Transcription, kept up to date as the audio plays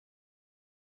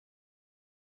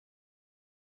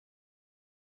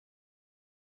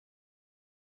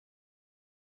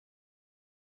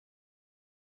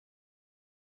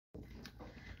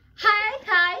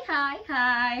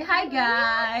Hi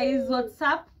guys, what's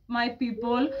up my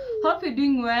people? Hope you're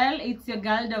doing well. It's your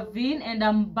girl Davin and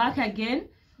I'm back again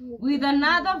with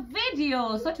another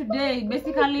video. So today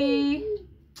basically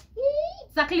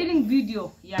it's a cleaning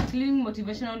video. Yeah, cleaning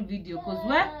motivational video, because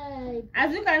where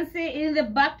as you can see in the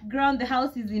background the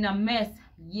house is in a mess.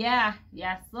 Yeah.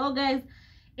 So guys,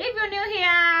 if you're new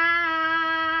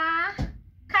here,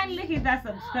 kindly hit that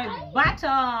subscribe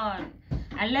button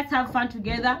and let's have fun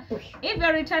together. If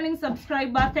you're a returning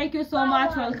subscriber, thank you so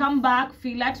much. Welcome back.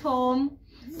 Feel at home.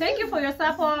 Thank you for your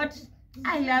support.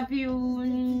 I love you.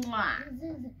 Mwah.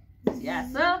 Yeah,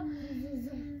 so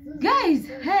guys,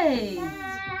 hey,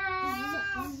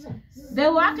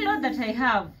 the workload that I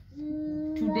have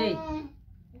today,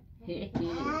 hey,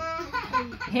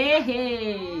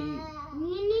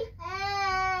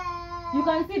 you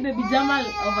can see baby Jamal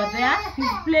over there. He's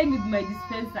playing with my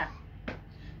dispenser.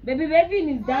 Baby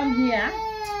is down here.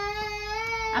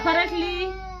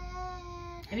 Apparently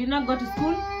he did not go to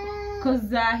school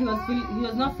because he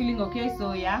was not feeling okay.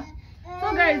 So yeah,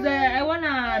 so guys, I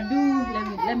wanna do,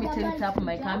 let me tilt up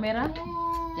my camera.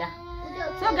 Yeah,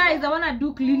 so guys, I wanna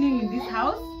do cleaning in this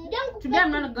house today.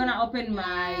 I'm not gonna open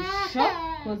my shop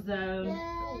because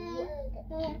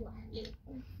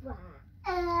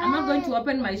I'm not going to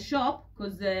open my shop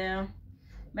because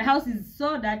my house is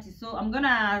so dirty. So I'm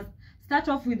gonna start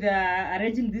off with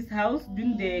arranging this house,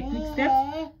 doing the quick steps,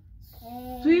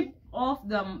 sweep off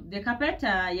the carpet,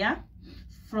 yeah,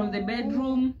 from the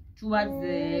bedroom towards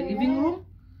the living room.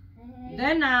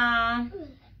 Then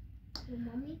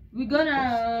we're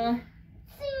gonna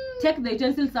take the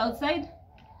utensils outside,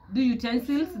 do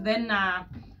utensils. Then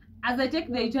as I take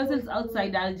the utensils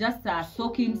outside, I'll just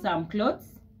soak in some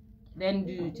clothes, then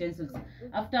do utensils.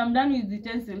 After I'm done with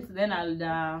utensils, then I'll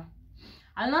now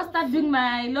start doing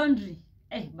my laundry.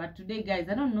 But today guys,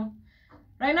 I don't know,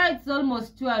 right now it's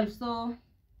almost 12, so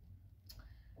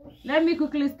let me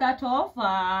quickly start off.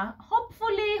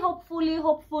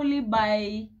 Hopefully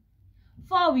by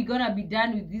 4 we're gonna be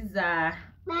done with this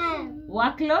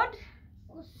workload.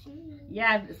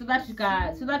 Yeah, so that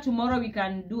tomorrow we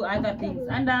can do other things.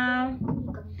 And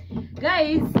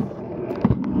guys,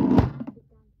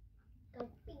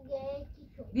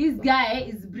 this guy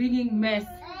is bringing mess.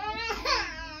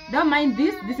 Don't mind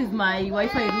this is my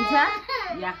Wi-Fi router.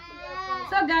 Yeah,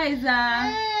 so guys,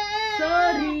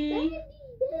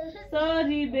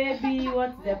 sorry baby,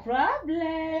 what's the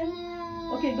problem?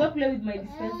 Okay, go play with my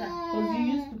dispenser, because you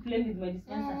used to play with my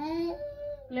dispenser.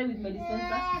 Play with my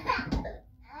dispenser.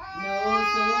 No,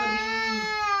 sorry.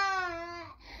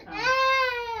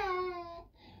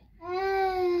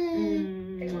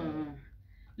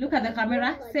 Look at the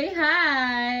camera. Say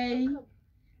hi.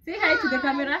 Say hi to the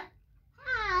camera.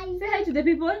 Say hi to the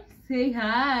people. Say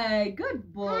hi.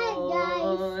 Good boy.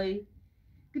 Hi,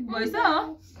 good boy.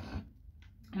 So,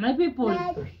 my people,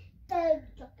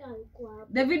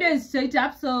 the video is straight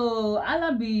up, so I'll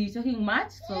not be talking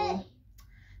much. So, I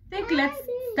think let's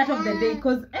start off the day,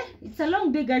 because it's a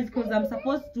long day, guys, because I'm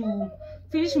supposed to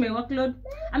finish my workload.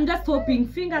 I'm just hoping,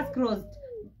 fingers crossed,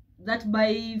 that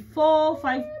by 4 or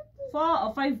 5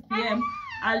 p.m.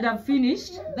 I'll have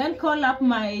finished. Then call up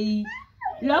my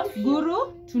locks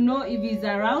guru to know if he's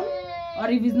around or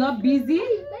if he's not busy,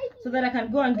 so that I can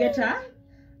go and get a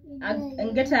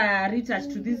retouch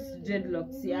to these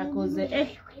dreadlocks. Yeah, because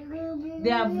they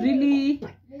have really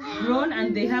grown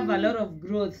and they have a lot of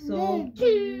growth. So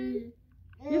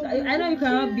I know you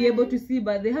cannot be able to see,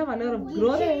 but they have a lot of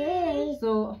growth.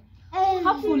 So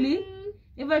hopefully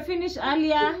if I finish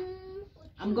earlier,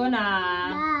 I'm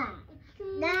gonna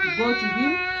go to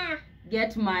him,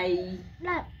 get my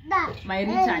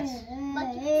retouch.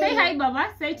 Say hi,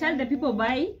 Baba. Tell the people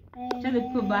bye. Tell the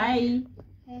people bye.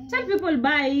 Tell people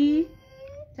bye.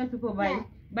 Tell people bye.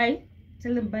 Bye.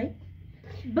 Tell them bye.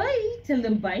 Bye. Tell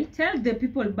them bye. Tell the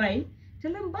people bye.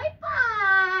 Tell them bye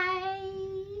bye.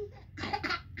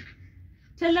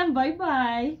 Tell them bye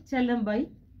bye. Tell them bye.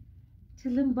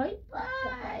 Tell them bye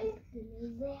bye.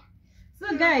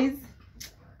 So guys, I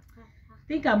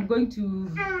think I'm going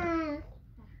to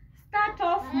start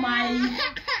off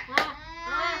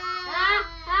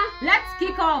let's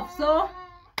kick off. So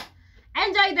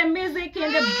enjoy the music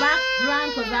in the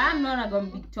background, because I'm not gonna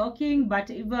be talking, but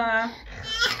if let's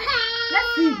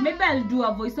see, maybe I'll do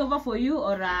a voiceover for you,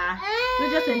 or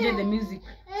we'll just enjoy the music.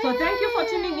 So thank you for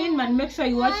tuning in, and make sure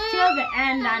you watch till the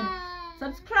end and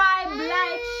subscribe,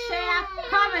 like, share,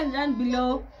 comment down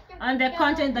below on the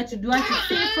content that you want to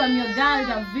see from your girl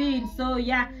David. So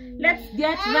yeah, let's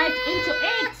get right into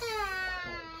it.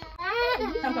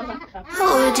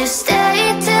 Would you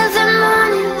stay till the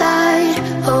morning light,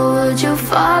 or would you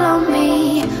follow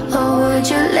me, or would would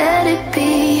you let it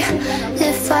be?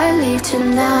 If I leave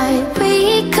tonight,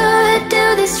 we could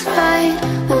do this right.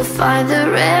 We'll find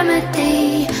the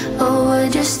remedy. Or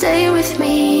would you stay with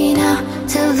me now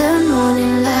till the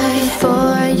morning light?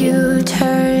 Before you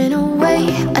turn away,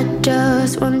 I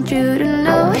just want you to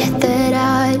know that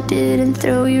I didn't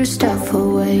throw your stuff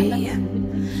away.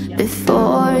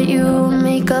 Before you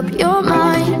make up your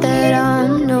mind that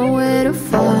I'm nowhere to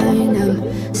find,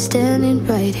 I'm standing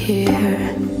right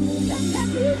here.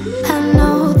 I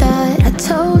know that I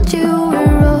told you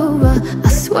we're over, I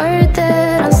swear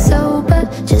that I'm sober.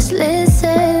 Just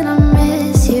listen, I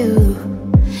miss you.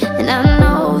 And I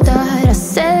know that I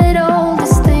said all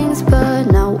these things, but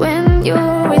now when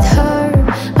you're with her,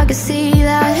 I can see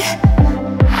that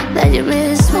you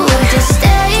miss me. Would you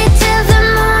stay till the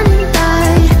morning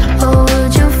light? Or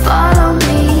would you follow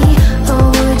me? Or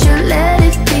would you let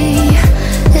it be?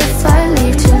 If I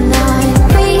leave tonight,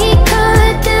 we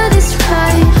could do this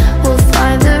right. We'll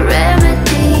find the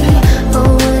remedy. Or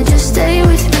would you stay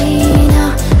with me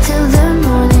now till the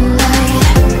morning light?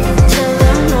 Till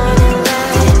the morning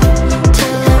light.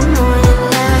 Till the morning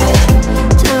light.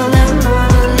 Till the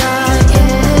morning light,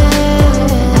 yeah.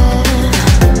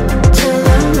 Till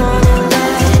the morning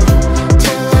light.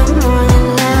 Till the morning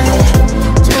light.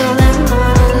 Till the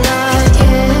morning light,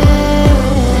 yeah.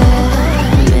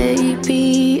 Maybe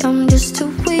I'm just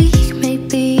too weak.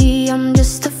 Maybe I'm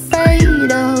just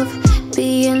afraid of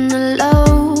being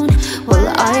alone. Well,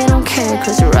 I don't care,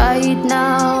 'cause right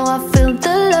now I feel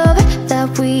the love that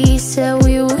we said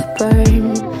we would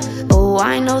burn. Oh,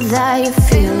 I know that you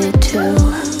feel it too.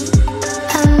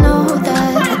 I know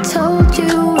that I told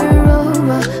you we're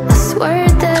over, I swear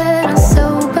that I'm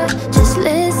sober. Just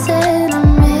listen, I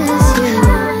miss you.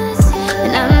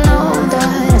 And I know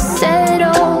that I said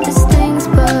all these things,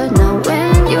 but now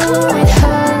when you're with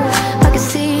her, I can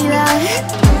see that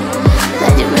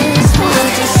you miss me.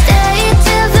 Would you stay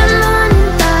till the morning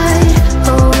light?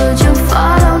 Or would you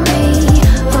follow me?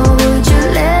 Or would you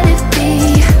let it be?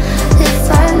 If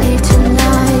I leave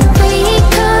tonight, we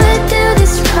could do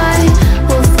this right.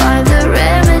 We'll find the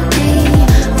remedy.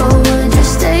 Or would you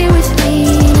stay with me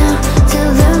now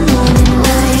till the morning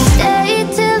light? Stay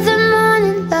till the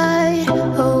morning light.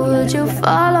 Or would you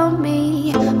follow me?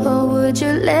 Or would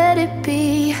you let it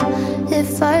be?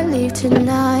 If I leave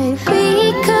tonight, we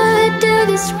could do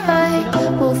this right.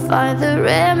 We'll find the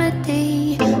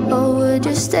remedy. Or would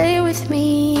you stay with me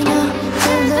now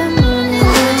till the morning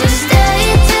light? Would you stay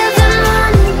till the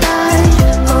morning light?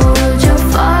 Or would you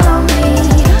follow me?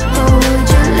 Or would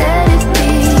you let it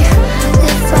be?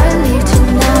 If I leave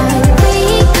tonight, we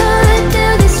could do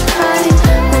this right.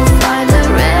 We'll find the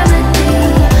remedy.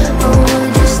 Or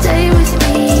would you stay with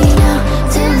me now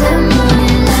till the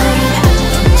morning light?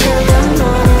 Till the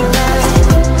morning light.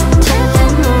 Till the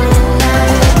morning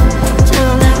light.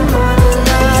 Till the morning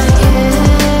light, yeah.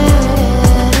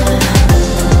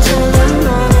 Till the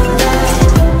morning light.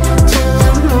 Till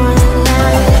the morning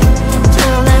light.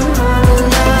 Till the morning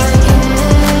light, yeah.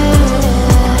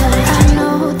 I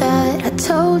know that I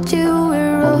told you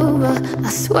we're over, I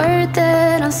swear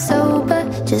that I'm sober.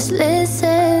 Just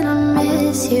listen, I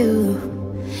miss you.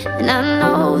 And I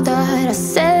know that I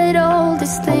said all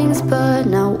these things, but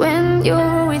now when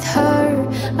you're with her,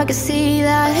 I can see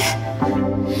that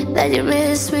you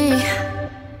miss me.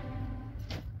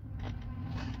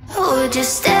 Would you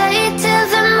stay till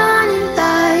the morning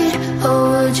light? Or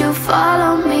would you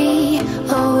follow me?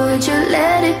 Or would you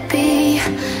let it be?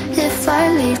 If I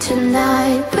leave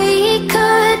tonight, we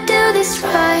could do this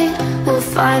right. We'll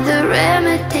find the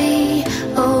remedy.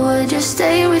 Or would you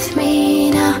stay with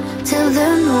me now till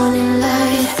the morning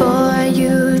light? Before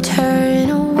you turn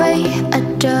away, I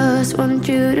just want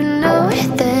you to know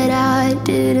that I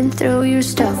didn't throw your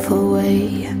stuff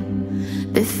away.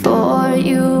 Before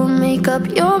you make up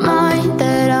your mind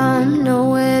that I'm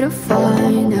nowhere to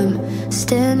find, I'm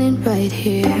standing right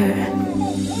here.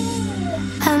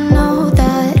 I know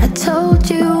that I told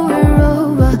you we're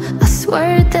over, I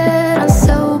swear that I'm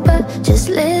sober. Just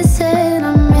listen,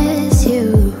 I miss you.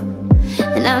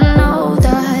 And I know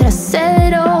that I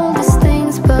said all these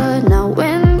things, but now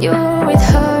when you're with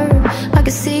her, I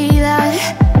can see that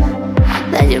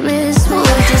you miss me.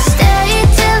 Would you stay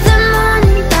till the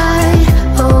morning light?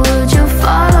 Or would you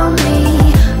follow me?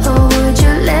 Or would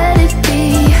you let it be?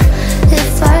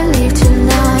 If I leave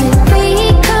tonight, we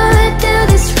could do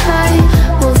this right.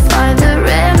 We'll find the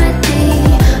remedy.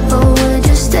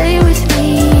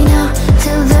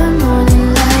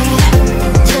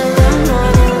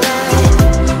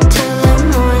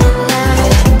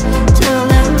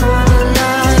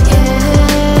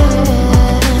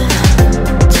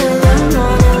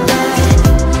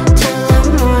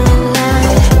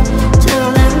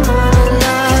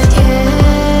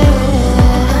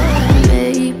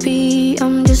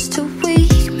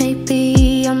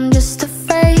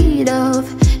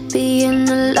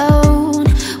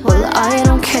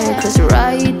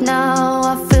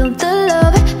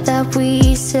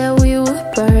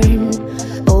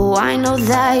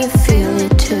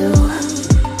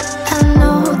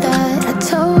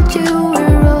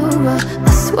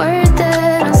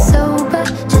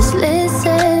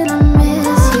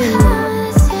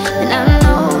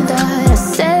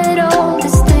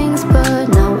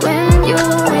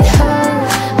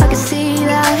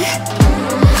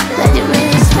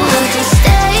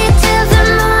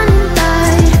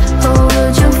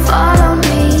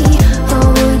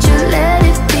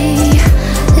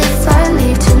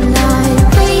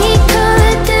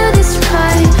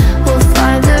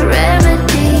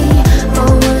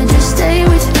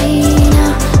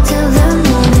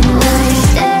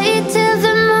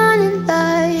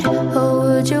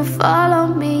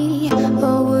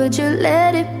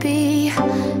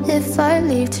 I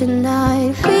leave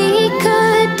tonight. We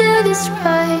could do this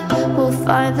right, we'll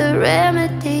find the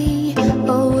remedy.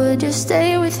 Or would you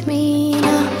stay with me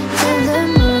now till the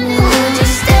morning? Would you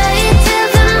stay till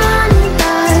the morning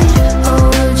light? Or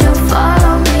would you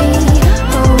follow me?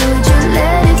 Or would you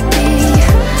let it be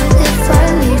if I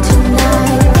leave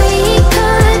tonight? We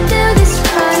could do this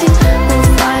right, we'll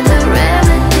find the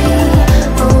remedy.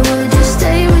 Or would you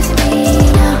stay with me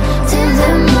now till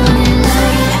the morning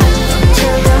light?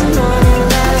 Till the morning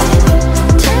light,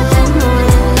 till the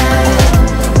morning light,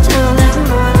 till the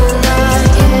morning light,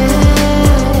 yeah.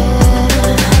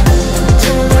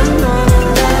 Till the morning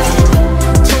light,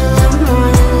 till the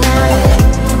morning light,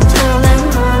 till the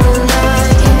morning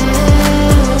light, yeah.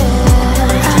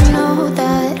 I know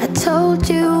that I told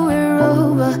you we're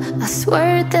over, I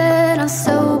swear that I'm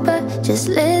sober. Just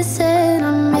listen,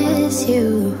 I miss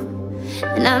you.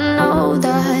 And I know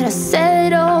that I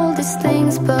said all these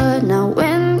things, but now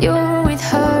when you're with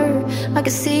her, I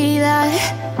can see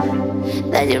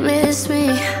that you miss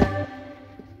me.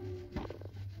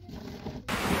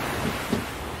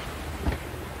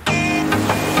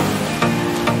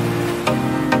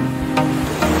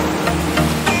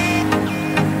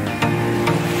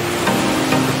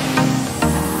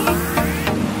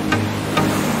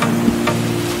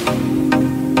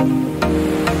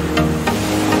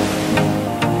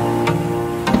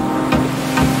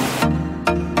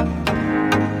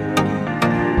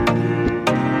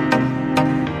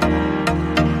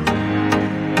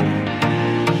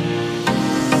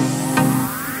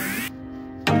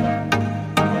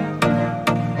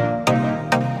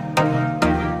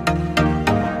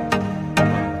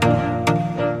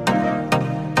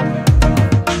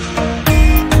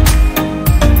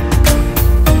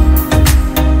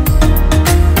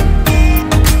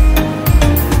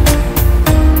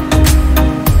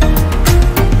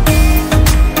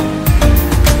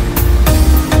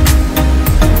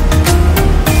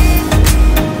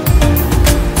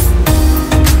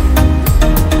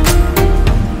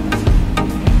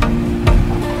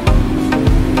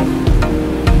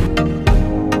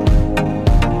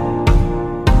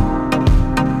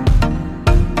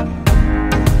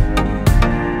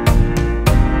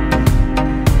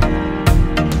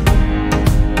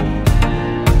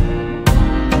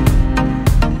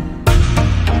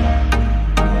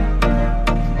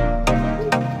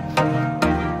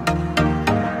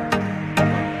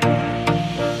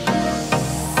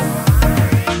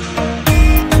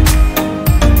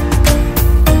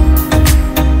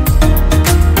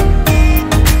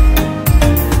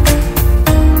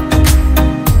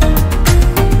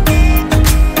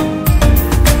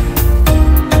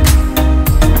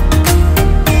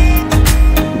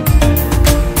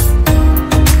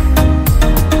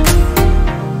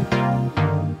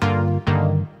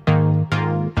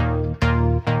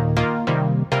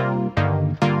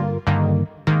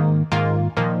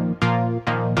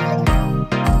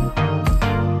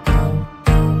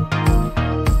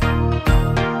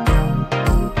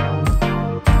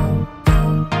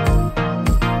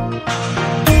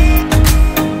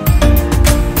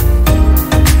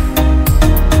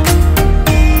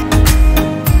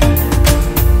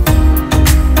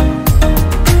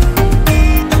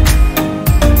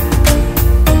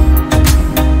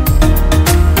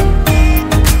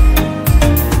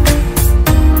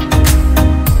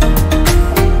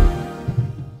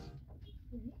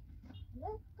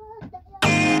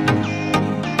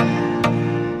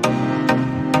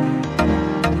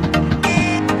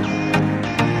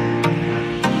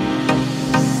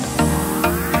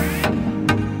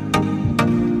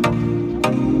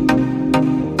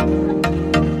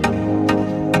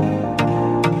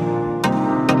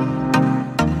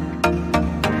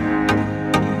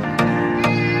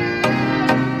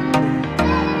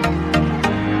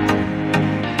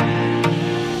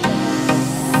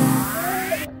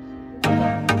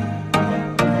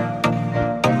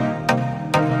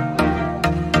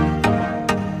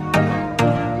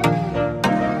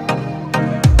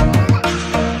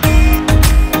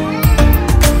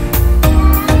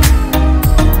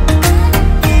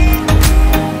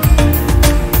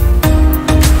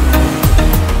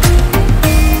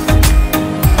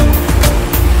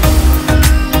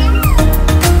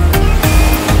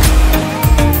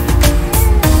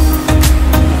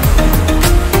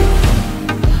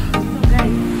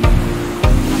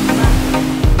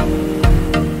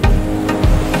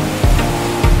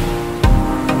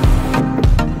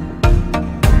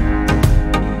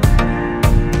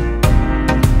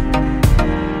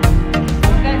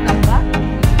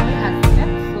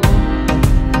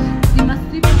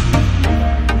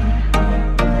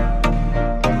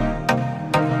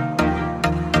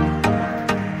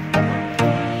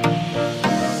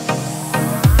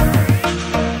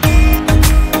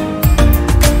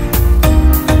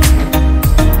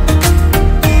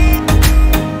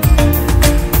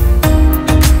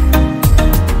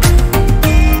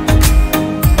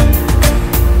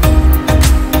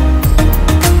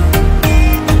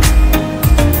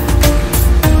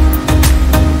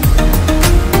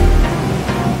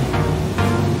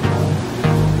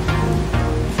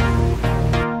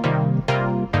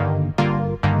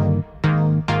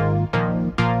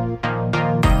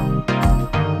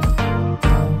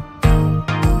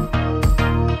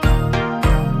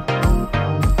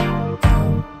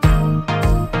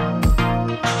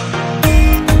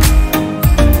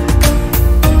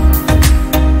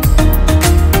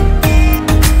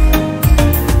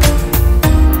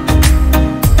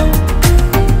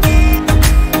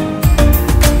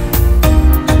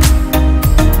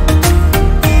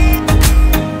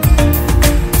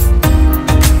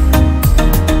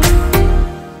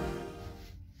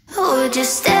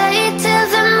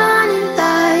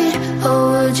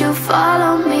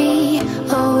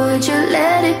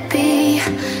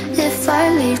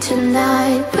 leave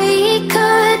tonight, we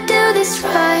could do this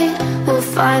right. We'll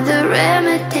find the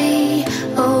remedy.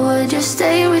 Or would you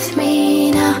stay with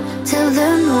me now till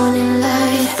the morning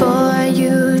light? Before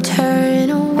you turn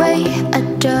away, I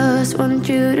just want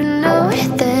you to know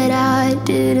that I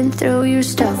didn't throw your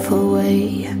stuff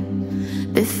away.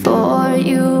 Before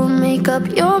you make up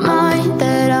your mind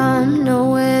that I'm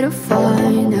nowhere to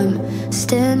find, I'm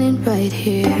standing right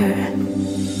here.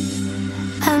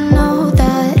 I know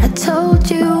that I told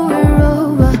you we're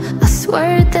over, I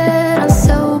swear that I'm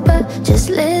sober. Just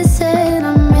listen,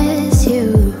 I miss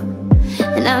you.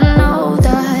 And I know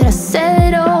that I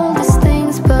said all these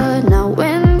things, but now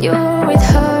when you're with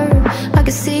her, I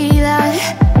can see that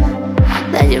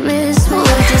you miss me.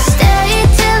 Would you stay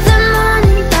till the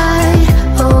morning light?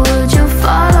 Or would you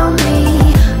follow me?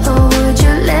 Or would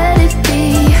you let it be?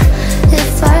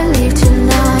 If I leave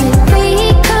tonight, we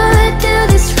could do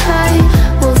this right.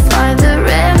 We'll find the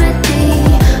remedy.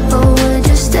 Or would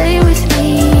you stay with me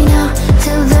now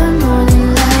till the morning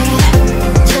light?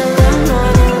 Till the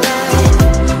morning light.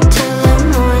 Till the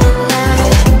morning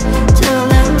light. Till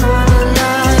the morning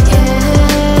light, yeah.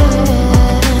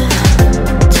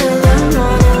 Till the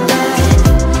morning light.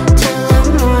 Till the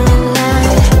morning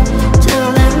light. Till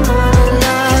the morning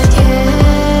light, yeah.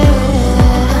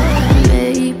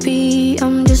 Maybe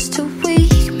I'm just too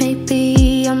weak. Maybe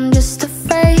I'm just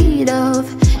afraid of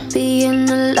being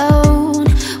alone.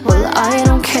 Well, I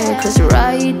don't care, 'cause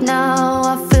right now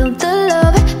I feel the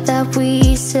love that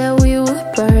we said we would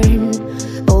burn.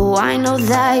 Oh, I know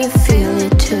that you feel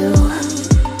it too.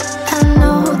 I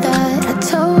know that I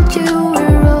told you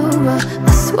we're over,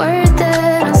 I swear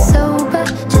that I'm sober.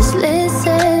 Just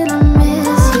listen, I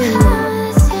miss you.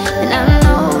 And I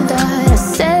know that I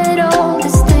said all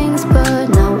these things, but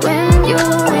now when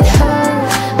you're with her,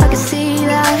 I can see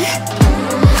that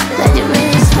you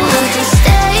miss me. Would you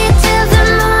stay till the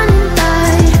morning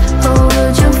light? Or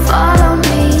would you follow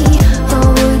me? Or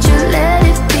would you let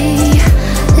it be?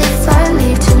 If I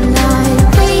leave tonight,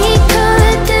 we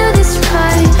could do this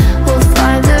right. We'll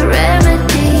find the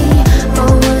remedy.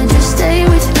 Or would you stay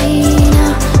with me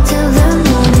now till the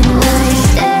morning light?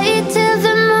 Stay till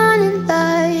the morning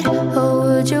light. Or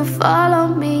would you follow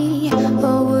me?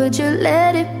 Or would you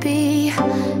let it be?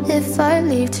 If I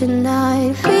leave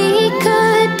tonight, we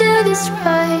could do this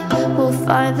right. We'll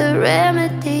find the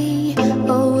remedy.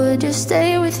 Or would you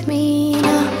stay with me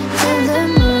now till the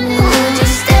morning light? Would you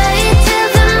stay till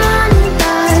the morning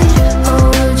light? Or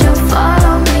would you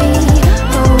follow me?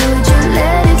 Or would you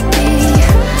let it be?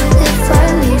 If I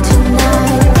leave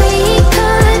tonight, we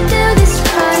could do this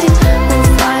right. We'll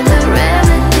find the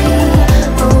remedy.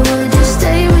 Or would you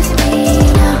stay with me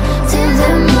now till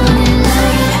the morning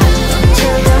light?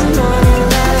 Till the morning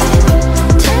light.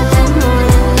 Till the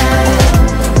morning light.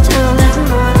 Till the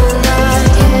morning light,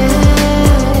 yeah.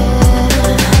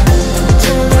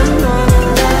 Till the morning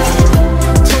light.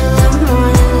 Till the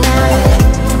morning light.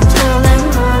 Till the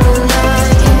morning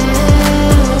light, yeah.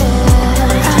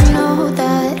 I know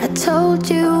that I told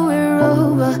you we're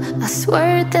over, I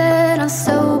swear that I'm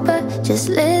sober. Just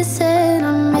listen,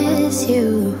 I miss you.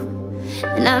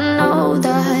 And I know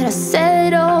that I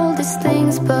said all these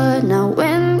things, but now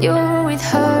when you're with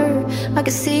her, I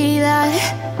can see that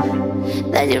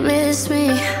you miss me.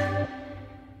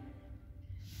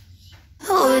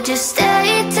 Would you stay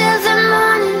till the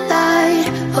morning light?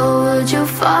 Or would you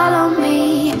follow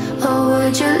me? Or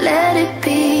would you let it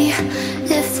be?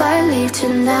 If I leave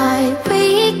tonight,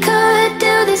 we could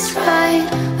do this right.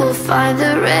 We'll find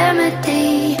the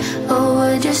remedy. Or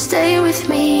would you stay with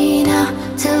me now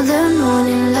till the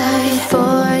morning light?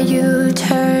 Before you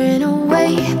turn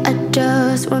away, I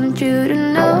just want you to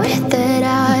know that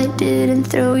I didn't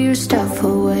throw your stuff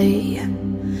away.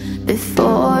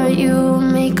 Before you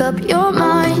make up your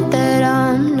mind that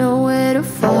I'm nowhere to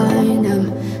find, I'm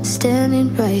standing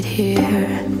right here.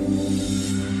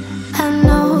 I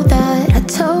know that I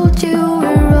told you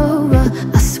we're over,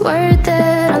 I swear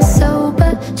that I'm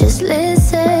sober. Just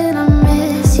listen, I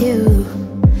miss you.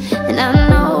 And I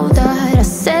know that I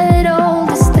said all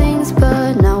these things, but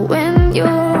now when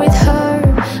you're with her,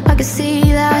 I can see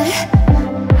that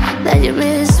you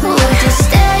miss me. Would you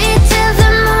stay till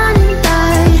the morning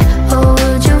light? Or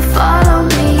would you follow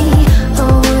me?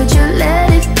 Or would you let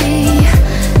it be?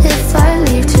 If I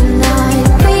leave tonight,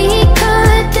 we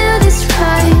could do this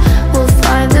right. We'll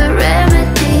find the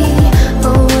remedy.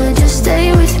 Or would you stay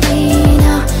with me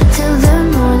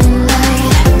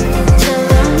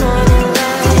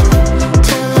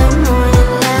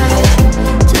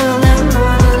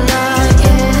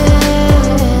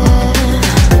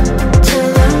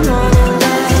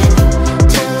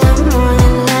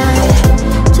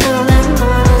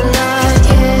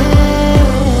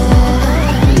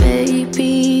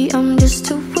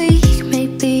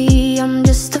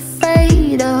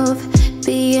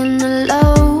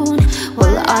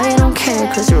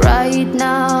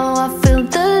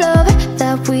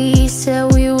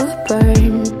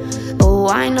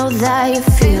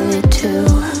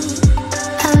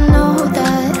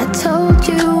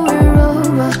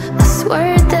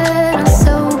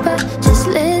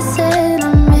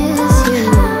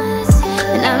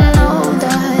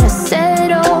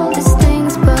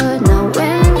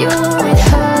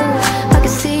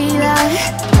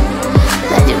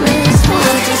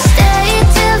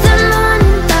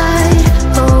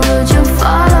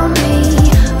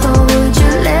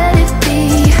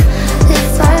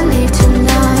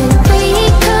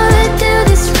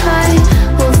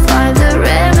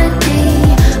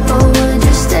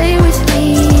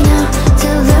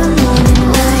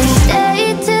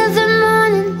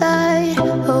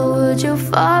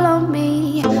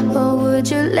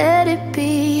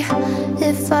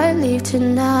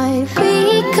tonight.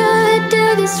 We could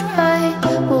do this right,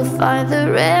 we'll find the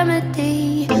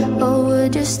remedy. Or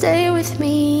would you stay with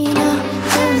me now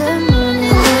till the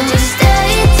morning? Would you stay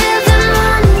till the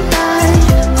morning light?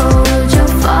 Or would you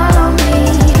follow me?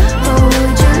 Or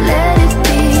would you let it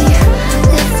be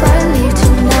if I leave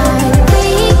tonight? We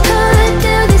could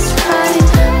do this right,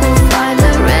 we'll find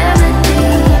the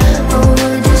remedy. Or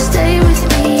would you stay with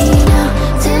me now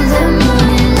till the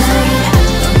morning light?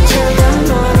 Till the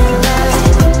morning light,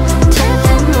 till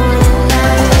the morning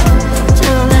light,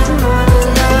 till the morning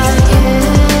light, yeah.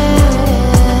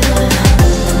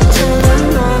 Till the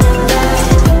morning light,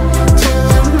 till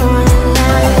the morning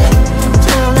light,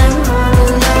 till the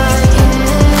morning light, yeah.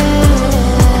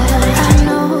 I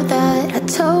know that I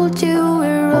told you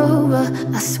we're over,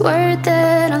 I swear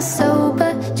that I'm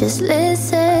sober. Just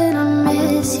listen, I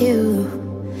miss you.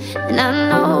 And I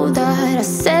know that I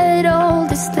said all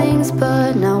these things,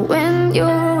 but now when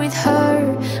you're with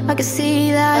her, I can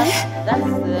see that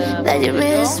you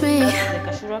miss me. That's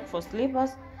the cashew for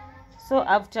sleepers. So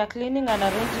after cleaning and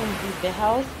arranging the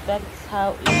house, that's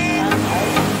how it turned out.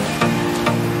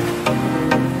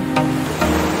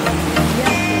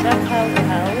 Yeah, so that's how the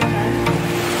house